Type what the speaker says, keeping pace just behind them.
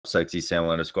Sexy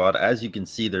Sam Squad. As you can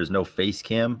see, there's no face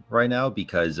cam right now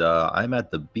because I'm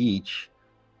at the beach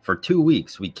for 2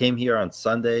 weeks. We came here on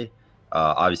Sunday.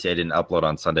 Obviously, I didn't upload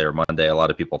on Sunday or Monday. A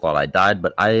lot of people thought I died,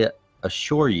 but I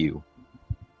assure you,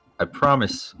 I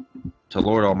promise to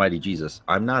Lord Almighty Jesus,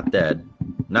 I'm not dead.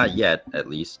 Not yet, at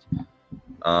least.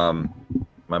 My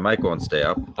mic won't stay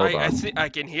up. Hold on. I see. I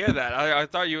can hear that. I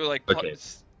thought you were like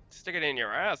stick it in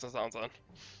your ass or something.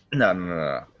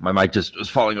 No. My mic just was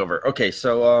falling over. Okay,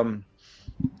 so are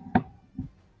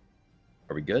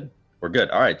we good? We're good.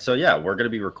 All right. So yeah, we're gonna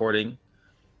be recording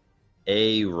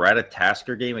a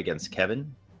Ratatoskr game against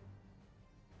Kevin.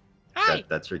 Hi.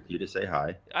 That's for you to say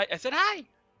hi. I said hi.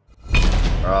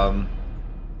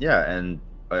 Yeah, and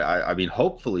I mean,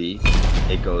 hopefully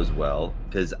it goes well,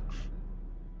 because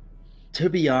to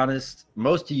be honest,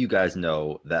 most of you guys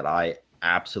know that I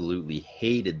absolutely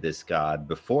hated this god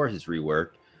before his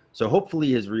rework. So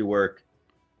hopefully his rework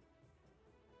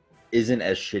isn't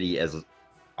as shitty as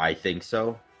I think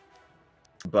so.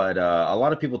 But a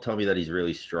lot of people tell me that he's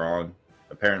really strong.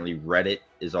 Apparently Reddit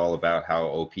is all about how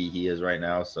OP he is right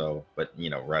now. So, but you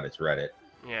know, Reddit's Reddit.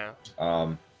 Yeah.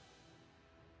 So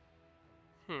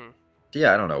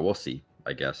yeah, I don't know. We'll see,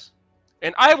 I guess.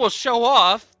 And I will show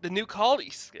off the new Kali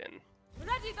skin.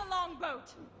 Ready the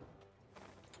longboat.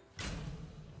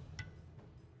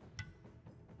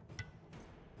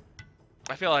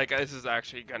 I feel like this is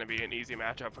actually going to be an easy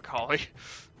matchup for Kali.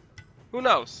 Who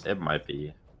knows? It might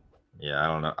be. Yeah,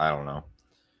 I don't know.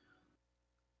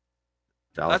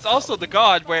 That's also the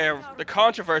god where the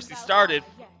controversy started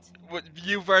with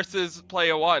you versus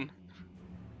player one.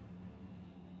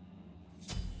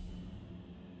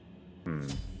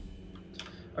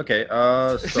 Okay,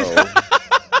 so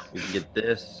we can get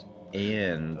this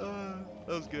and That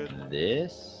was good.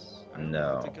 this.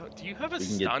 No. Do you have a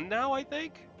stun now, I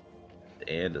think?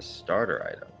 And a starter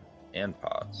item and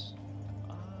pots.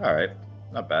 All right,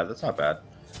 not bad. That's not bad.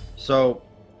 So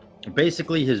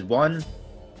basically his one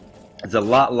is a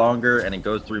lot longer and it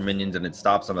goes through minions and it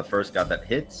stops on the first god that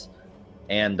hits,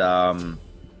 and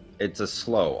it's a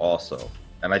slow also,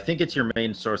 and I think it's your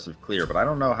main source of clear, but I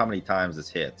don't know how many times this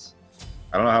hits.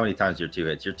 I don't know how many times your 2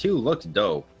 hits. Your 2 looks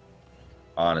dope,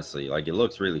 honestly. Like, it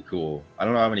looks really cool. I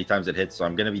don't know how many times it hits, so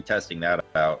I'm gonna be testing that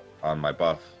out on my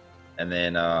buff. And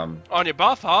then on your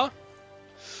buff, huh?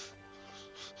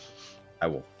 I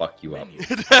will fuck you up.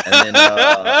 And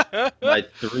then my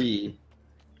 3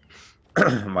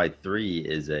 my 3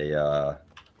 is a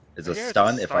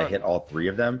stun if I hit all 3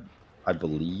 of them, I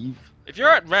believe. If you're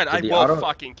at red, I will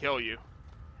fucking kill you.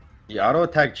 The auto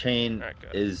attack chain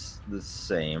is the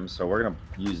same, so we're gonna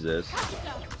use this.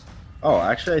 Oh,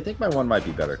 actually, I think my one might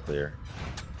be better clear.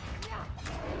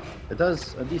 It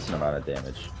does a decent amount of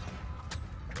damage.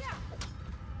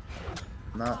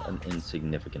 Not an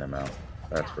insignificant amount,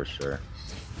 that's for sure.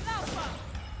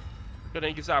 Gonna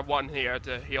use that one here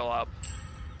to heal up.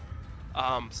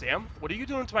 Sam, what are you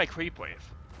doing to my creep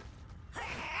wave?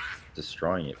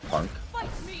 Destroying it, punk.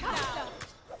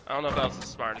 I don't know if that was the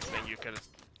smartest thing you could have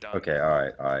done. Okay,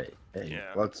 alright. Hey,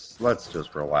 yeah. Let's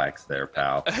just relax there,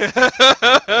 pal.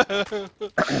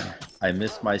 I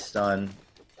missed my stun.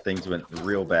 Things went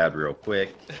real bad real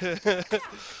quick.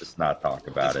 Just not talk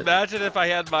about it. Imagine if I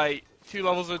had my 2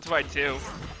 levels into my 2.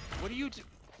 What do you do?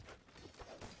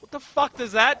 What the fuck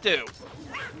does that do?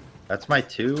 That's my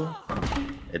 2?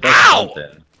 It does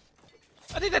something.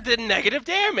 I think that did negative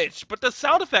damage, but the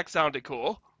sound effect sounded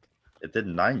cool. It did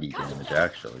 90 damage,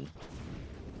 actually.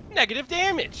 Negative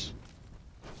damage.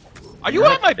 Are you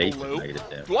at my blue?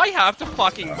 Do I have to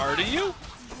fucking murder you?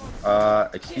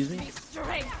 Excuse me?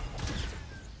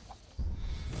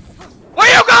 Where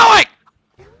are you going?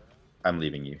 I'm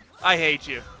leaving you. I hate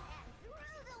you.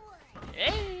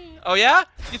 Oh yeah?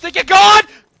 You think you're gone?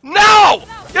 No!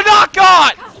 You're not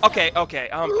gone! Okay. Oh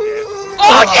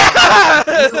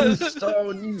yeah!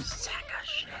 Stone, you sack of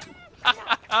shit.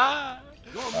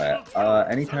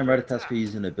 Alright, anytime Ratatoskr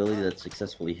uses an ability that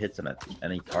successfully hits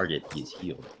any target, he is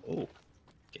healed. Oh,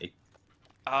 okay.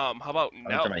 How about no?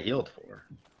 How much am I healed for?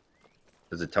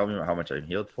 Does it tell me how much I'm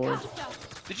healed for?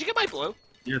 Did you get my blue?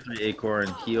 Tier 3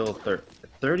 acorn, heal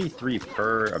 33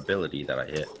 per ability that I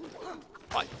hit.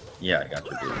 What? Yeah, I got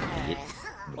your blue. Idiot.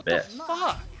 I'm the best. The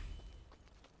fuck?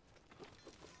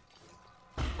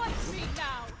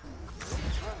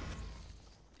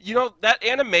 You know, that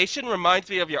animation reminds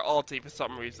me of your ulti for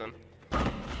some reason.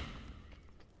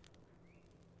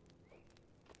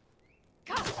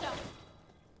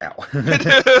 Ow.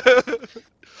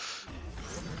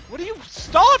 What do you...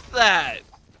 Stop that!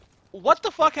 What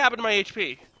the fuck happened to my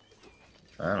HP?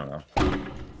 I don't know.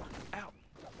 Ow.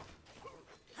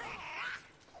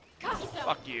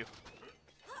 Fuck you.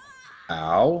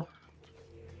 Ow.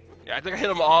 Yeah, I think I hit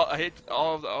them all. I hit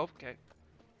all of the. Oh, okay.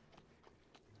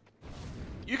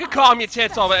 You can calm your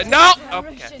tits over there. No!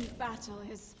 Okay.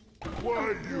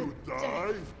 Why you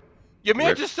die?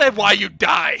 Ymir just said why you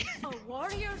die. A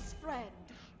warrior's friend.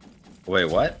 Wait,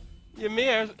 what?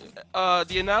 Ymir,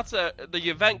 the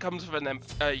event comes from an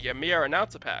Ymir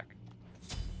announcer pack.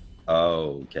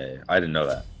 Oh, okay. I didn't know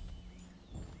that.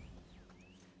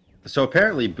 So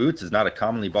apparently boots is not a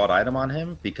commonly bought item on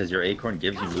him because your acorn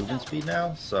gives you movement speed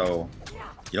now, so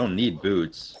you don't need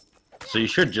boots. So you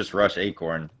should just rush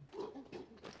acorn,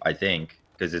 I think,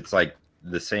 because it's like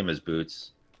the same as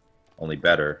boots, only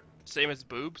better. Same as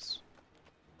boobs?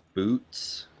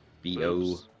 Boots.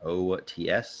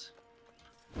 B-O-O-T-S.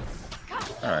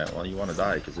 Alright, well you want to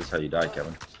die because this is how you die,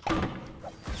 Kevin.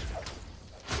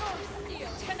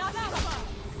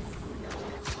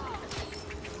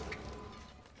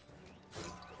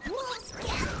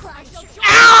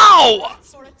 Ow!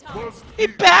 He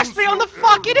bashed me on the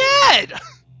fucking head!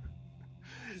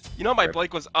 You know my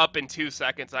blink was up in 2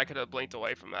 seconds. I could have blinked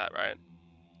away from that, right?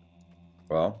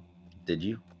 Well, did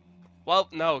you? Well,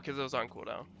 no, because it was on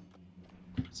cooldown.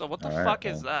 So what the fuck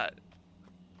is that?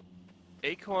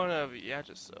 Acorn of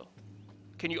Yagisil.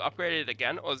 Can you upgrade it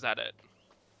again, or is that it?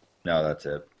 No, that's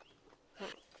it.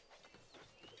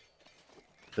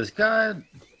 This guy,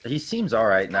 he seems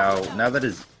alright now. Now that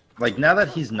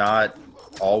he's not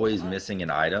always missing an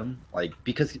item, like,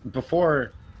 because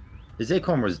before his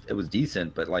acorn was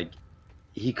decent, but like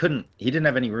he didn't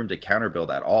have any room to counter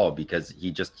build at all because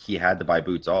he had to buy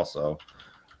boots also.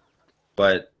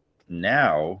 But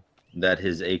now that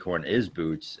his acorn is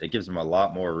boots, it gives him a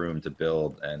lot more room to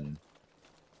build and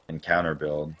counter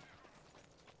build.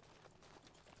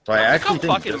 So I actually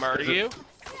think fucking murder you.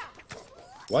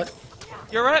 What?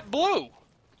 You're at blue.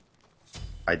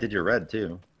 I did your red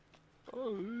too.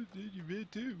 Oh, did you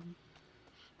red too?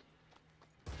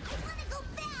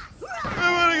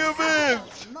 I wanna go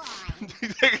fast.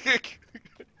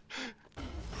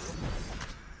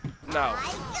 No.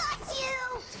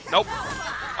 Nope.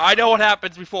 I know what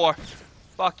happens before.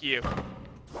 Fuck you.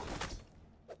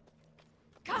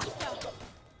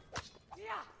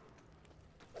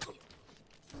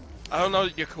 I don't know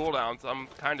your cooldowns. I'm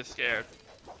kind of scared.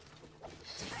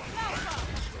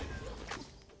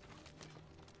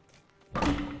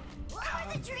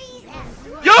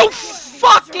 You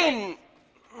fucking!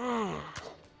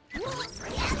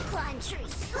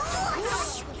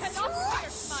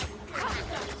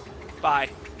 Bye.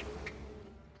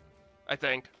 I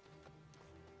think.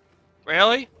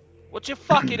 Really? What's your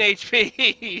fucking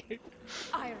HP?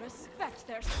 I respect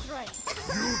their strength.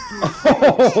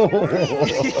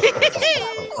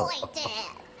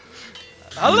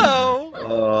 Hello.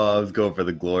 Oh, I was going for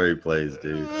the glory plays,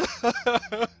 dude.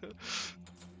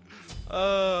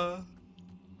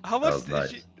 How much did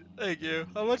nice. you? Thank you.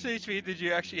 How much HP did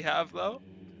you actually have, though?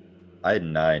 I had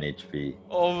 9 HP.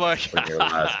 Oh my god. When your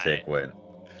last tick went.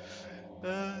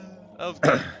 That was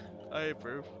good. I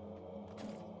approve.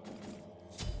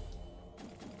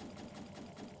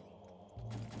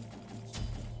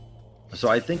 So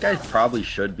I think I probably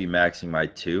should be maxing my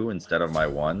 2 instead of my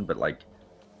 1, but like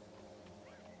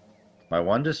my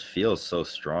 1 just feels so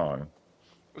strong.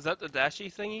 Was that the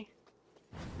dashy thingy?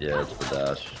 Yeah, it's the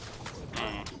dash.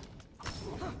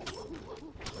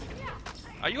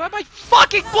 Are you at my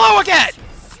fucking blue again?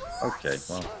 Okay,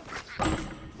 well.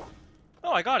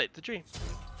 Oh, I got it. The dream.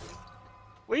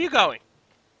 Where are you going?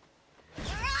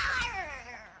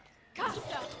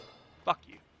 Fuck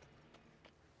you.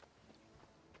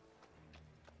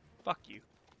 Fuck you.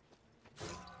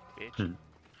 Bitch.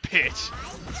 Bitch.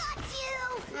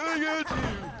 I got you.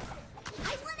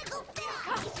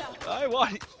 I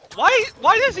want.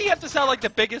 Why does he have to sound like the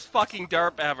biggest fucking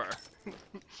derp ever?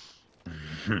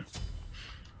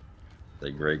 That's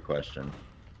a great question.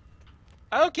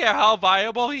 I don't care how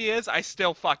viable he is, I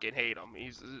still fucking hate him.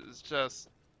 He's just...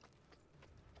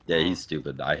 Yeah, he's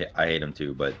stupid. I hate him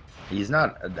too, but he's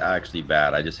not actually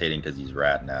bad. I just hate him because he's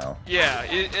rat now. Yeah,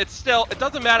 it's still... It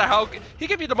doesn't matter how... He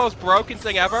could be the most broken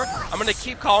thing ever. I'm gonna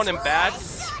keep calling him bad.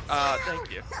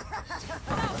 Thank you.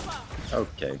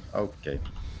 Okay, okay.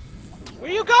 Where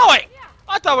are you going?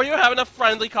 I thought we were having a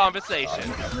friendly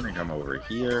conversation. I'm gonna come over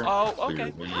here,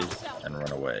 okay. clear wave, and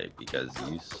run away because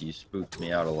you spooked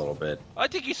me out a little bit. I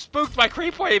think you spooked my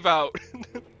creep wave out.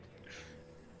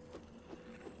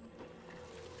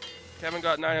 Kevin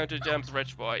got 900 gems,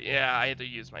 rich boy. Yeah, I had to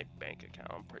use my bank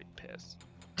account. I'm pretty pissed.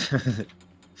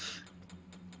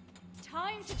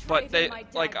 But they,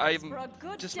 like, I've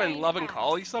just been loving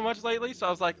Collie so much lately, so I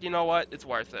was like, you know what? It's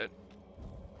worth it.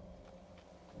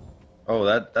 Oh,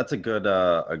 that's a good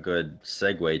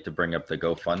segue to bring up the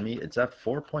GoFundMe. It's at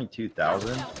 4.2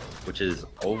 thousand, which is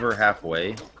over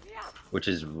halfway, which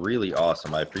is really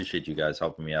awesome. I appreciate you guys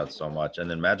helping me out so much. And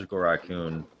then Magical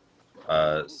Raccoon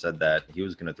said that he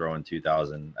was gonna throw in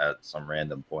 2,000 at some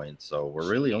random point. So we're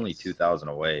really only 2,000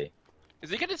 away. Is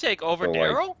he gonna take over So,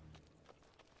 Daryl? like,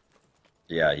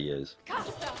 yeah, he is.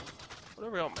 What a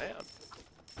real man.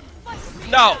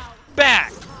 No!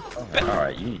 Back! Okay, all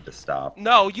right, you need to stop.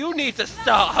 No, you need to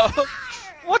stop!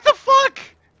 What the fuck?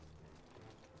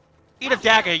 Eat a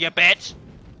dagger, you bitch!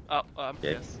 Oh, Yeah.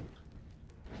 yes.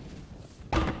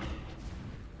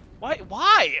 Why?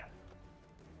 Why?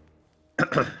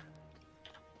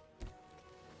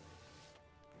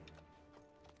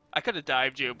 I could have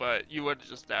dived you, but you would have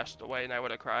just dashed away and I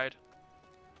would have cried.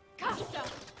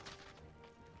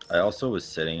 I also was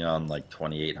sitting on like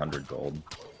 2,800 gold.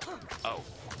 Oh.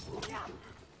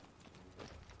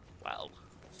 Well.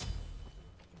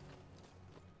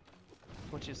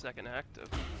 22nd active.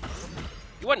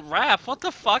 You went Raph, what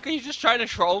the fuck? Are you just trying to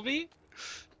troll me?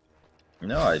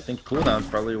 No, I think cooldown's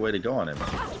probably a way to go on him.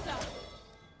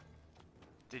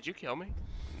 Did you kill me?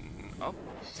 Oh.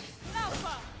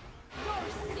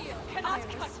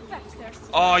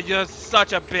 Oh, you're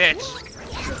such a bitch.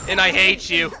 And I hate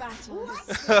you.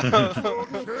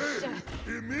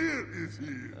 Emir is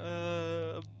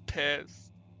here.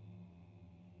 Pissed.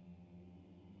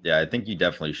 Yeah, I think you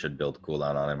definitely should build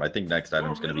cooldown on him. I think next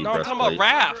item's gonna be No, I'm talking about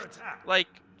breastplate. Raph. Like,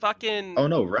 fucking... Oh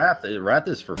no, Wrath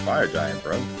is for Fire Giant,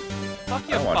 bro. Fuck I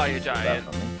your don't want Fire you to do that Giant.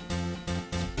 for me.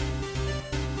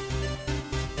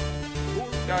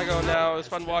 Gotta go now. It was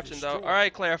fun watching, though.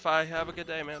 Alright, Clarify. Have a good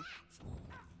day, man.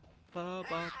 Ba,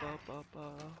 ba, ba, ba,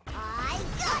 ba.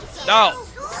 No!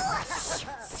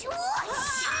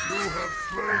 You have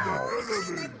slain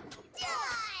the enemy.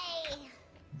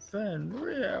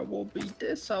 Fenrir will be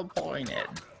disappointed.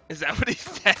 Is that what he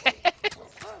said?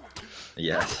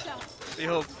 Yes.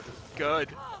 Feels good.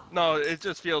 No, it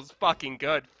just feels fucking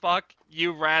good. Fuck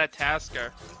you,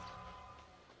 Ratatoskr.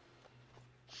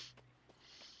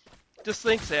 Just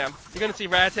think, Sam. You're gonna see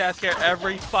Ratatoskr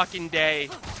every fucking day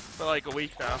for like a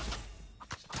week now.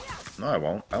 No, I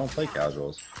won't. I don't play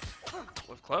casuals.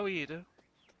 With Chloe, you do.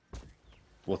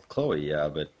 With Chloe, yeah,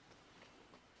 but...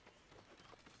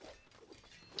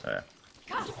 Yeah.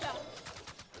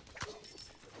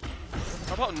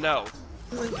 How about no?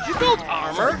 Did you build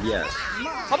armor? Yes.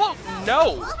 How about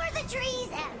no? Over the trees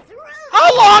and through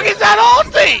How long is that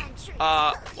ulti?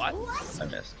 What? I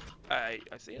missed. I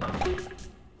see it.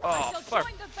 Oh, for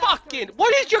fucking...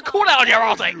 What is your cooldown on your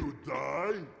ulti? You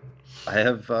die. I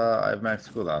have max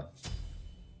cooldown.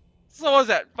 So what is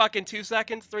that? Fucking 2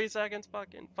 seconds? 3 seconds?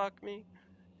 Fucking fuck me.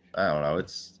 I don't know.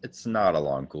 It's not a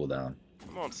long cooldown.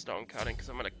 I'm on stone cutting because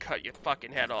I'm gonna cut your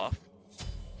fucking head off.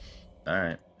 All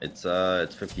right. It's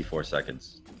 54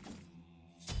 seconds.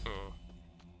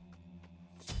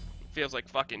 Feels like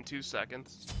fucking 2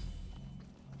 seconds.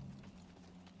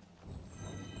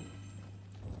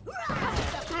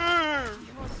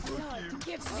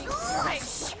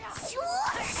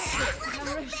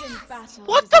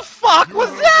 What the fuck was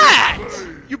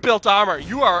that? You built armor.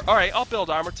 You are alright. I'll build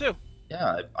armor too.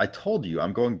 Yeah, I told you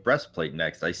I'm going breastplate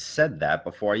next. I said that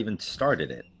before I even started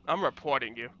it. I'm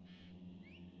reporting you.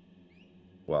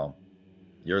 Well,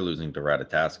 you're losing to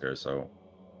Ratatasker, so...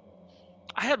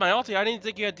 I had my ulti. I didn't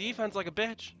think you had defense like a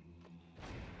bitch.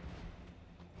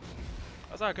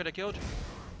 I thought I could have killed you.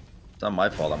 It's not my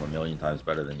fault I'm a million times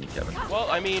better than you, Kevin. Well,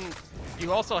 I mean,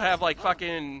 you also have like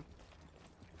fucking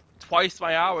twice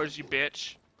my hours, you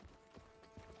bitch.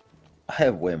 I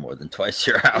have way more than twice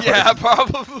your hours. Yeah,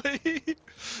 probably.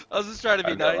 I was just trying to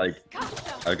be nice.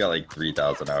 I've got like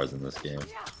 3,000 hours in this game.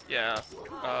 Yeah.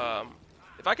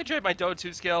 If I could trade my Dota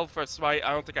 2 skill for Smite,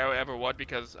 I don't think I ever would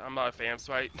because I'm not a fan of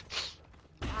Smite.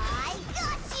 I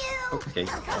got you. Okay,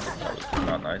 that was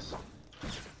not nice.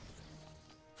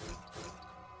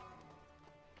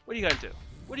 What are you gonna do?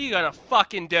 What are you gonna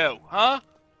fucking do, huh?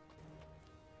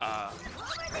 Over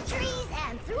the trees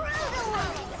and through the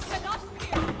woods. Cannot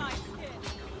pierce my skin.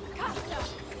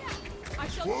 I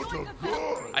shall What join a the god.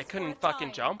 battle I couldn't for a fucking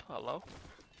time. jump. Hello?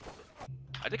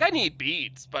 I think I need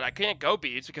beads, but I can't go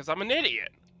beads because I'm an idiot.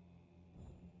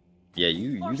 Yeah,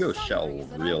 you For go some shell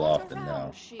reason, I real went often around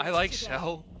now. shields I like today.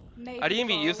 Shell. Maybe I didn't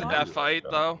even for use it one. that fight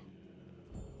though.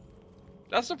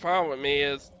 That's the problem with me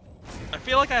is I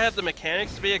feel like I have the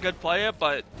mechanics to be a good player,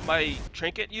 but my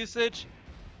trinket usage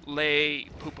lay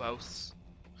poopos.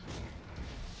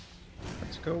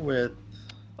 Let's go with...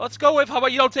 Let's go with how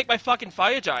about you don't take my fucking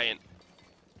fire giant?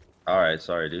 Alright,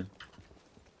 sorry, dude.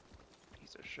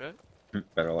 Piece of shit.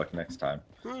 Better luck next time.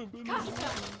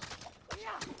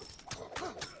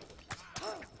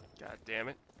 God damn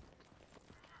it.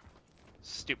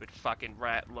 Stupid fucking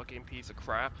rat-looking piece of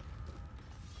crap.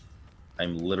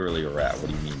 I'm literally a rat. What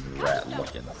do you mean rat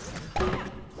looking?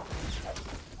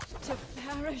 To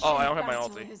perish Oh, I in don't have my battle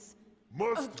ulti. is-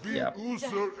 Must be Yep. User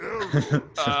Error.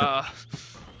 that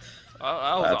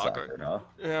was That's awkward. huh?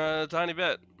 A tiny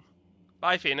bit.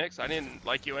 Bye, Phoenix. I didn't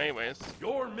like you anyways.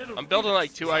 Your middle I'm building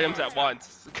like 2 items at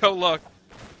once. Go look.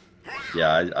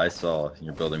 Yeah, I saw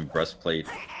you're building breastplate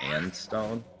and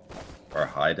stone, or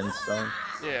hide and stone.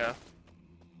 Yeah.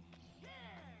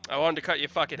 I wanted to cut your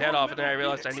fucking head off, and then I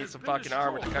realized I need some fucking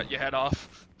armor to cut your head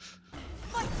off.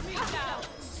 Fight me now!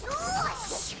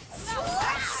 Swoosh!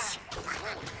 Swoosh!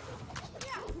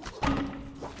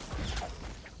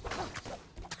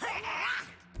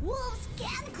 Wolves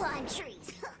can climb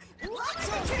trees. Watch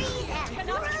the trees and through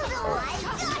the light.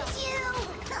 Got you!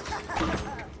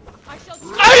 I shall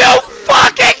Are you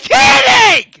fucking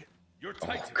kidding?! Your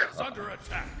Titan is under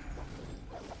attack.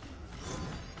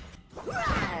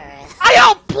 I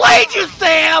outplayed you,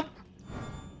 Sam!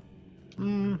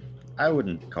 I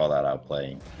wouldn't call that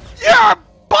outplaying. You're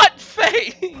butt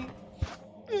face!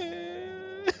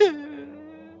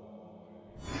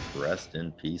 Rest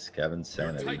in peace, Kevin Your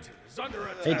Sanity. Titan is under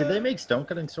attack. Hey, did they make stone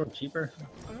cutting sword cheaper?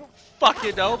 I don't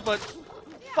fucking know, but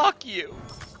fuck you.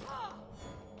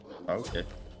 Okay.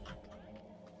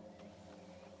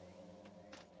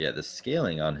 Yeah, the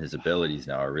scaling on his abilities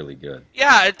now are really good.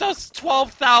 Yeah, it does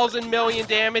 12,000 million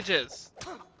damages.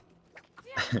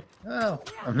 Well,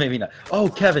 maybe not. Oh,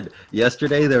 Kevin,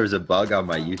 yesterday there was a bug on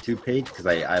my YouTube page because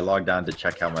I logged on to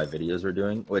check how my videos were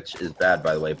doing, which is bad,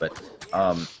 by the way, but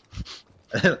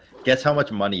guess how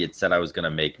much money it said I was going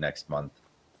to make next month?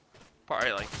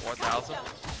 Probably like 4,000.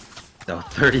 No,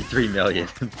 33 million.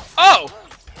 Oh!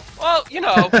 Well, you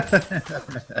know,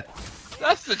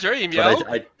 that's the dream, yo.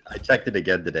 But I checked it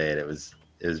again today and it was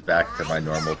back to my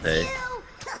normal pay.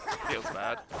 Feels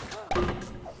bad.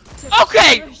 to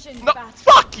Okay! perish in No, battle.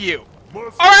 fuck you!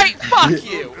 Alright, fuck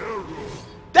you!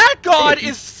 That god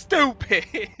is stupid!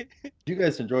 If you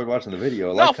guys enjoyed watching the video,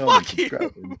 No, like, comment, fuck you.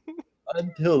 subscribe. and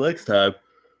Until next time,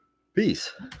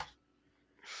 peace.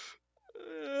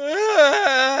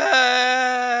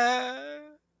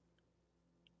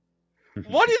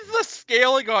 What is the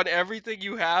scaling on everything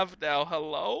you have now?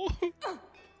 Hello?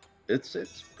 It's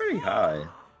pretty high.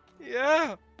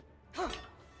 Yeah.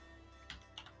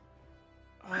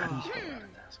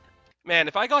 Man,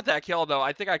 if I got that kill though,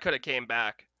 I think I could have came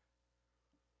back.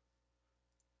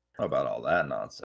 How about all that nonsense?